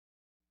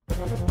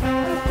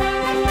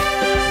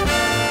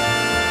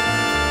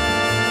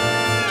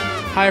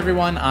Hi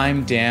everyone,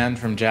 I'm Dan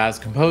from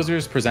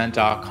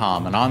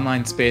JazzComposersPresent.com, an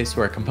online space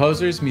where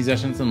composers,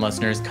 musicians, and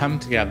listeners come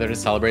together to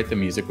celebrate the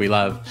music we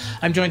love.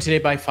 I'm joined today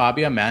by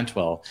Fabia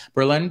Mantwill,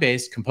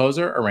 Berlin-based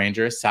composer,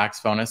 arranger,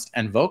 saxophonist,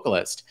 and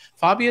vocalist.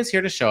 Fabia is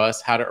here to show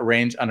us how to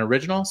arrange an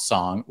original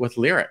song with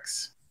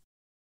lyrics.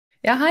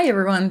 Yeah, hi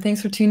everyone. Thanks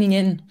for tuning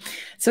in.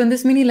 So in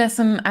this mini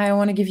lesson, I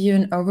want to give you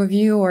an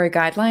overview or a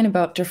guideline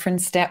about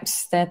different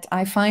steps that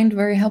I find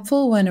very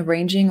helpful when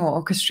arranging or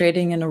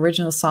orchestrating an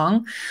original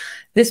song.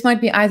 This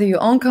might be either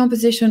your own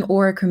composition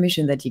or a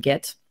commission that you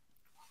get.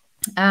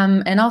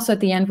 And also at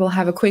the end, we'll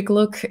have a quick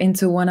look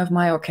into one of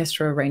my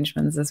orchestral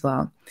arrangements as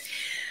well.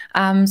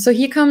 So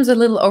here comes a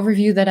little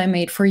overview that I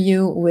made for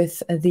you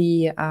with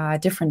the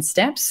different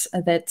steps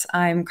that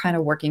I'm kind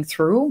of working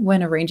through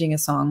when arranging a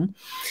song.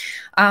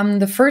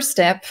 The first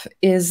step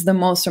is the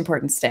most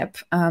important step.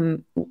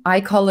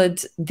 I call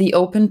it the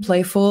open,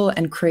 playful,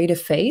 and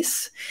creative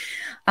phase.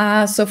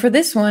 So for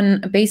this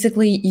one,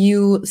 basically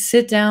you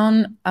sit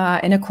down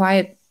in a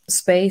quiet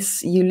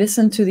space, you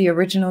listen to the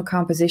original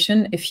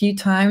composition a few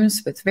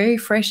times with very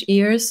fresh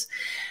ears,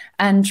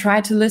 and try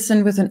to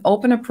listen with an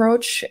open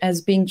approach as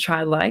being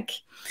childlike.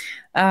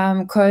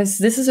 Because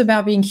this is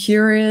about being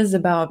curious,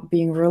 about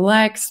being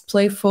relaxed,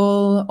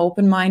 playful,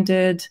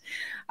 open-minded,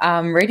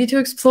 ready to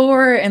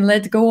explore and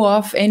let go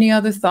of any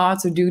other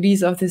thoughts or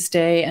duties of this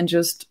day and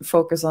just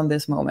focus on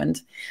this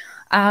moment.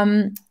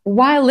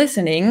 While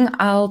listening,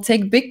 I'll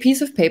take a big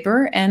piece of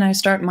paper and I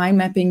start mind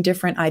mapping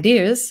different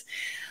ideas,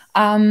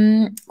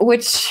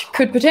 which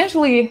could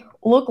potentially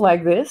look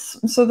like this.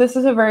 So this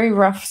is a very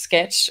rough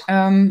sketch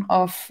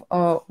of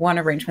one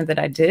arrangement that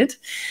I did.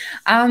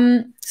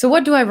 So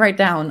what do I write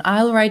down?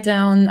 I'll write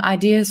down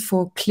ideas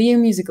for clear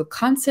musical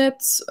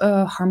concepts,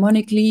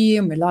 harmonically,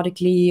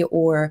 melodically,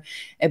 or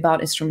about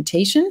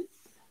instrumentation.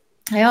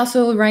 I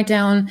also write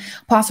down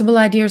possible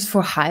ideas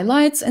for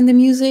highlights in the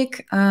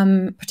music,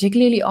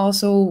 particularly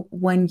also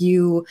when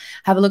you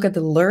have a look at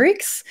the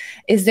lyrics.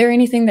 Is there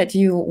anything that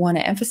you want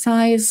to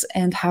emphasize,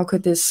 and how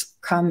could this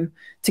come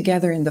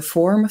together in the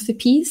form of the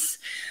piece?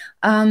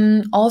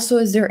 Also,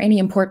 is there any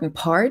important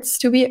parts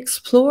to be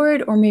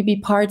explored, or maybe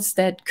parts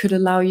that could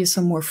allow you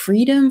some more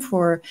freedom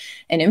for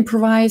an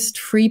improvised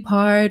free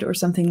part or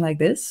something like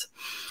this?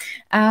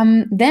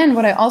 Then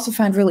what I also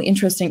find really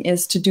interesting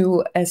is to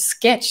do a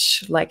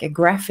sketch, like a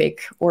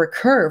graphic or a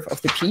curve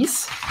of the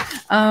piece,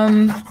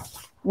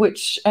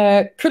 which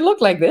could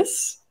look like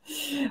this.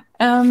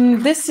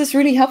 This is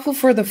really helpful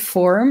for the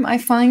form, I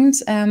find,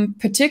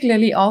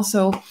 particularly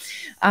also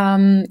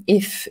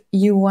if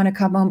you want to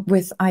come up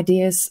with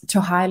ideas to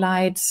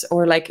highlight,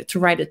 or like to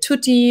write a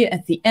tutti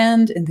at the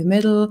end, in the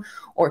middle,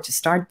 or to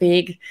start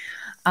big.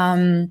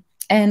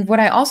 And what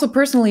I also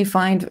personally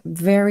find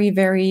very,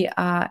 very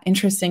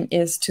interesting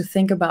is to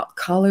think about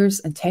colors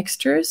and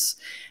textures,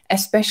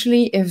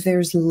 especially if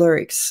there's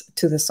lyrics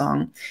to the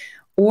song,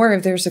 or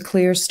if there's a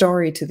clear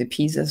story to the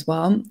piece as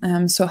well.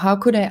 So how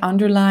could I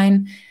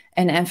underline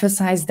and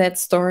emphasize that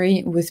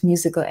story with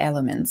musical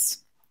elements?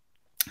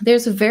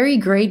 There's a very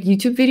great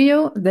YouTube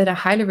video that I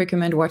highly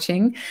recommend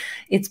watching.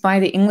 It's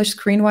by the English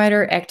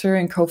screenwriter, actor,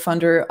 and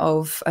co-founder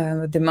of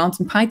the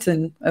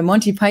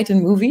Monty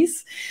Python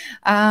movies.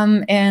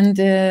 And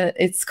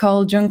it's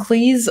called John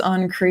Cleese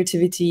on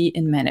Creativity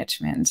in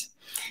Management.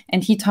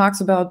 And he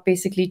talks about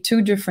basically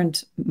two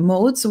different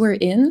modes we're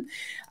in.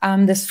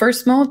 This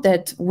first mode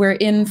that we're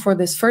in for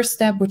this first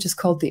step, which is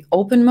called the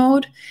open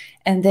mode.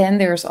 And then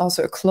there's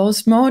also a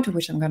closed mode,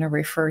 which I'm going to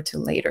refer to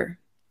later.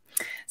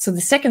 So the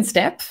second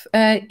step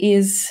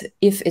is,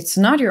 if it's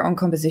not your own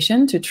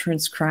composition, to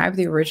transcribe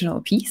the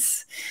original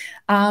piece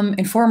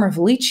in form of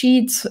lead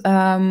sheets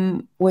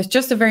with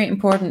just a very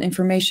important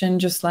information,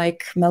 just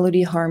like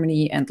melody,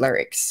 harmony, and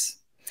lyrics.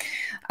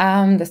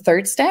 The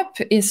third step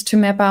is to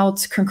map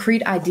out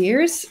concrete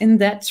ideas in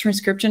that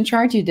transcription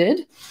chart you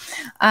did.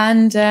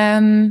 And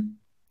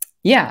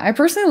yeah, I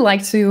personally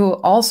like to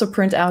also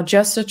print out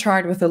just a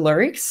chart with the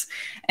lyrics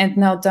and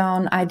note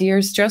down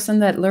ideas just in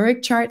that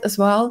lyric chart as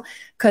well,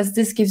 because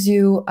this gives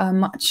you a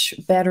much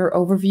better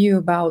overview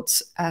about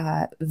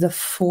the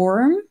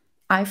form,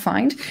 I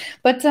find.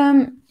 But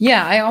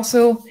yeah, I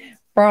also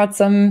brought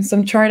some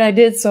chart I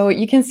did, so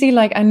you can see,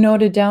 like, I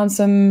noted down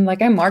some,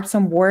 like, I marked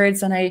some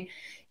words, and I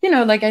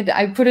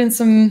put in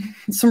some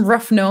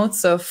rough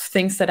notes of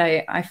things that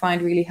I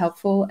find really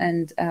helpful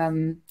and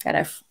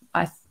that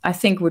I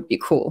think would be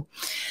cool.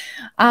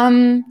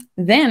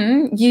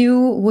 Then you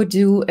would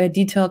do a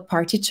detailed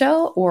partiture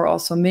or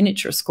also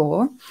miniature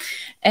score.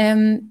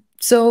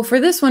 So for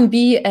this one,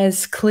 be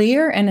as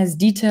clear and as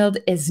detailed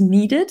as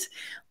needed,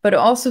 but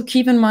also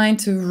keep in mind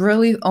to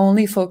really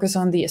only focus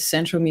on the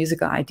essential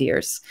musical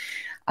ideas.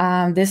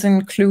 This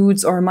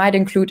includes, or might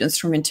include,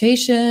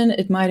 instrumentation.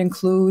 It might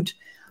include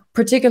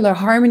particular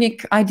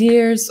harmonic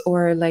ideas,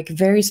 or like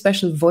very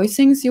special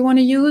voicings you want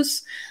to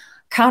use,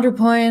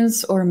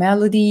 counterpoints or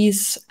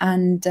melodies,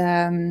 and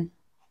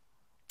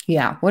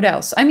yeah, what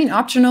else? I mean,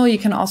 optional, you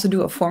can also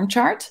do a form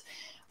chart,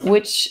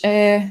 which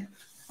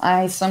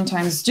I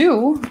sometimes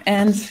do,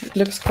 and it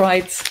looks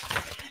quite,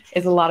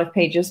 it's a lot of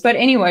pages. But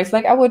anyways,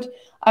 like I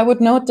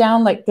would note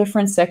down like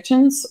different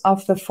sections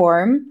of the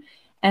form,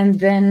 and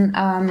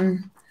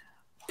then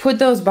put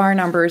those bar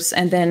numbers,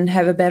 and then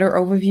have a better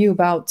overview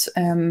about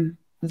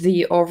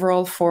the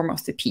overall form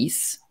of the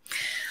piece.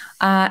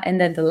 And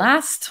then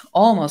the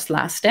almost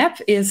last step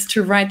is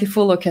to write the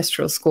full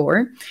orchestral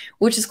score,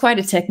 which is quite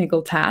a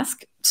technical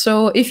task.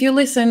 So if you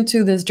listen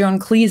to this John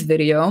Cleese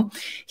video,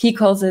 he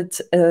calls it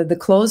the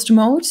closed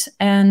mode,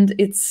 and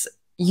it's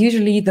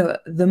usually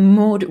the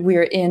mode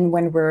we're in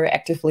when we're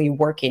actively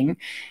working.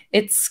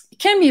 It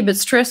can be a bit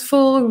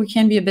stressful, we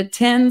can be a bit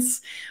tense,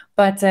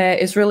 but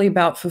it's really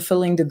about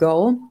fulfilling the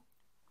goal.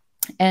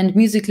 And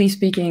musically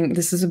speaking,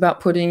 this is about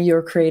putting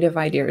your creative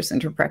ideas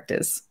into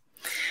practice.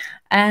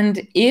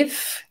 And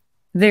if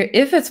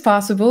it's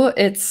possible,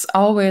 it's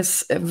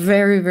always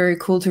very, very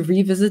cool to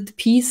revisit the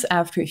piece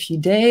after a few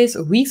days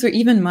or weeks or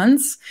even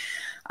months,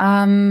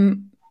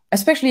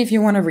 especially if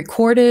you want to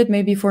record it,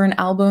 maybe for an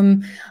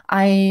album.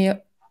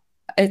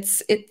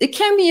 It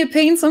can be a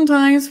pain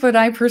sometimes, but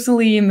I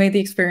personally made the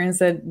experience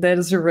that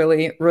is a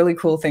really, really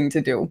cool thing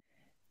to do.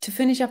 To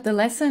finish up the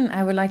lesson,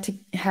 I would like to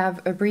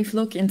have a brief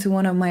look into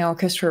one of my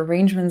orchestra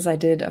arrangements I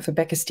did of a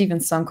Becca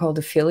Stevens song called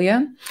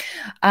Ophelia.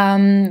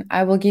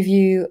 I will give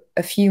you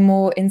a few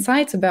more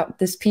insights about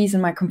this piece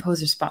in my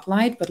composer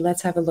spotlight, but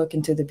let's have a look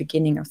into the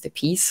beginning of the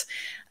piece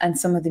and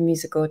some of the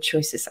musical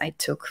choices I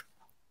took.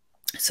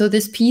 So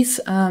this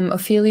piece,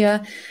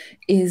 Ophelia,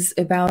 is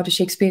about a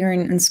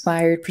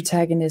Shakespearean-inspired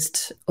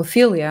protagonist,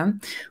 Ophelia,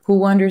 who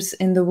wanders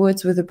in the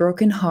woods with a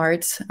broken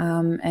heart,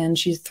 and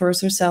she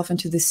throws herself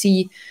into the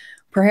sea,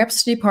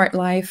 perhaps to depart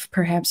life,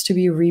 perhaps to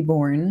be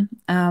reborn.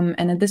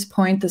 And at this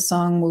point, the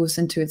song moves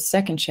into its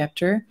second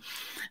chapter,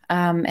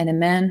 and a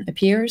man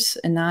appears,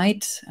 a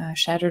knight,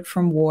 shattered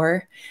from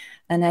war.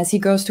 And as he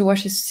goes to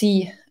wash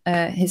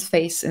his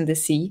face in the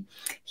sea,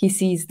 he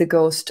sees the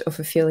ghost of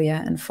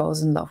Ophelia and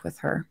falls in love with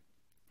her.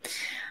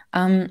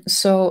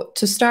 So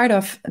to start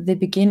off the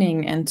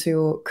beginning and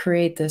to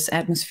create this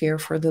atmosphere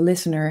for the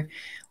listener,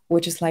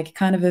 which is like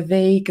kind of a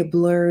vague, a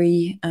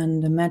blurry,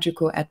 and a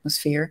magical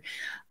atmosphere,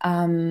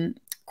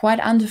 quite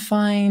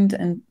undefined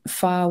and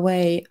far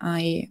away,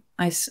 I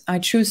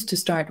choose to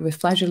start with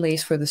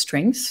flageolets for the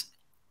strings.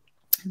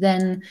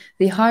 Then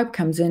the harp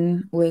comes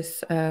in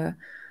with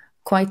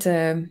quite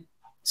a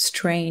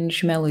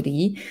strange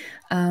melody,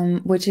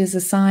 which is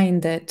a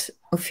sign that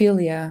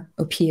Ophelia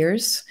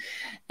appears.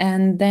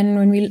 And then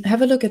when we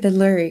have a look at the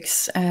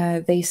lyrics,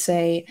 they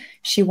say,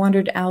 she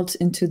wandered out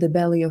into the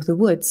belly of the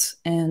woods.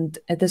 And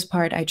at this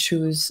part, I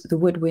choose the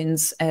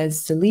woodwinds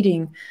as the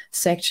leading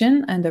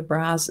section, and the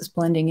brass is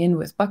blending in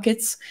with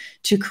buckets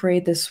to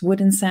create this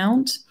wooden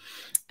sound.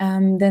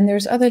 Then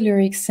there's other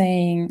lyrics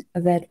saying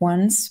that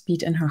once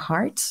beat in her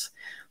heart.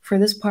 For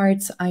this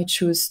part, I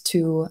choose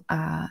to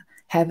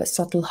have a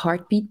subtle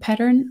heartbeat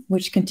pattern,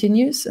 which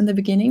continues in the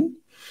beginning.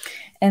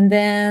 And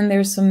then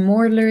there's some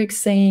more lyrics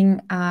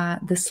saying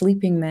the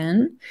sleeping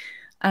man.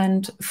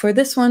 And for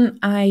this one,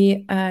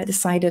 I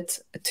decided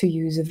to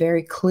use a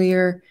very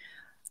clear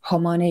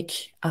harmonic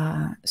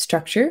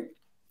structure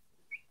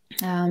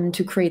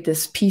to create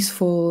this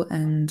peaceful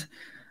and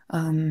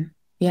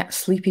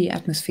sleepy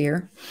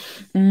atmosphere.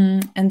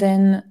 And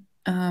then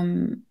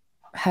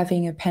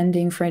having a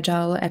pending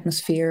fragile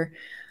atmosphere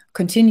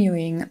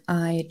continuing,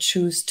 I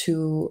choose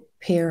to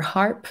pair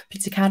harp,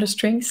 pizzicato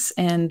strings,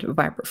 and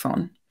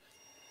vibraphone.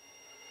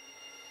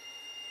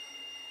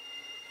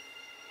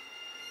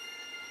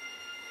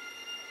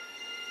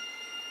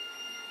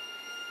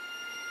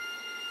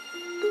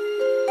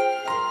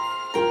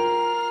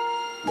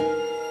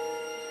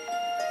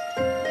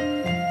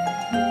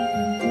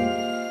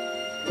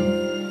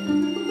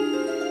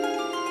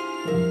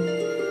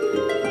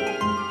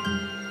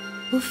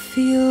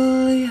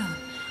 Ophelia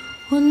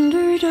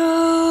wandered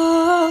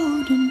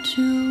out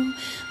into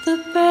the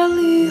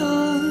belly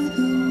of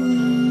the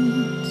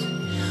woods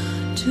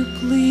to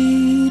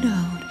bleed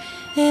out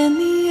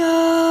any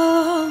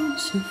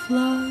ounce of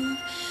love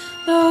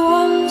that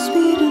once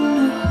beat in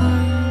the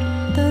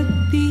heart that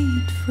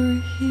beat for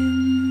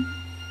him.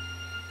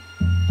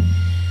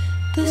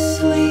 The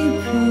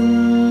sleeping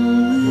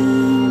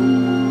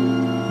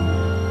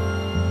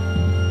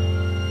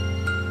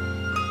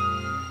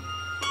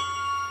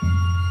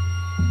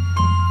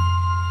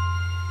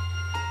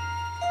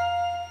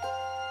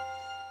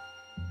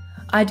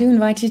I do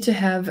invite you to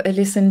have a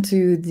listen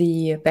to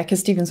the Becca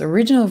Stevens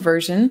original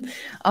version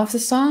of the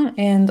song,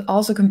 and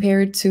also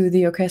compare it to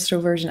the orchestral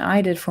version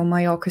I did for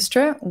my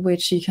orchestra,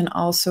 which you can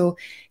also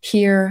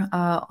hear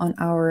on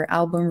our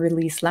album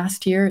released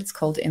last year. It's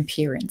called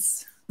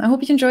EM.PERIENCE. I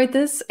hope you enjoyed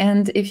this,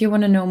 and if you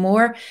want to know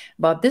more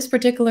about this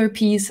particular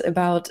piece,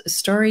 about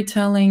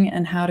storytelling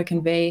and how to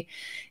convey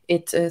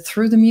it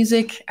through the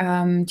music,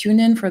 tune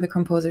in for the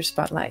Composer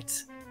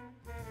Spotlight.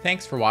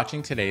 Thanks for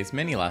watching today's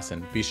mini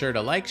lesson. Be sure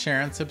to like,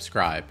 share, and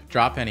subscribe.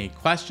 Drop any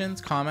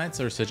questions,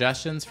 comments, or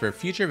suggestions for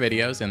future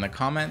videos in the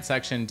comment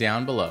section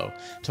down below.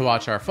 To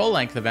watch our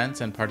full-length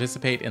events and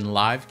participate in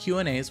live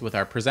Q&As with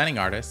our presenting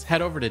artists,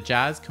 head over to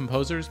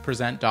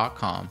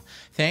jazzcomposerspresent.com.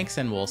 Thanks,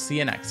 and we'll see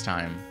you next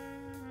time.